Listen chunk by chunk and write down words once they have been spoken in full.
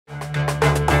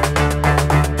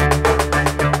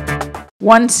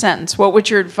One sentence. What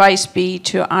would your advice be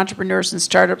to entrepreneurs and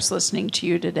startups listening to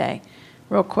you today?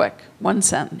 Real quick. One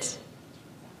sentence.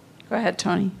 Go ahead,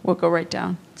 Tony. We'll go right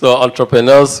down. So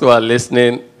entrepreneurs who are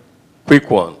listening, quick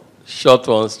one, short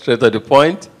one, straight to the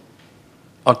point.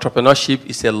 Entrepreneurship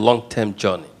is a long-term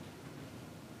journey.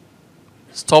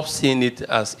 Stop seeing it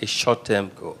as a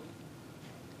short-term goal.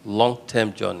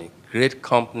 Long-term journey. Great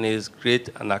companies, great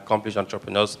and accomplished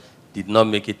entrepreneurs did not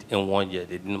make it in 1 year.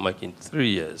 They didn't make it in 3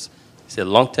 years. It's a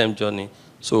long-term journey.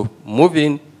 So move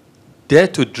in, dare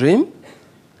to dream,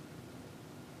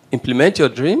 implement your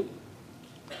dream,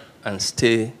 and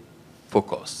stay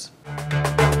focused.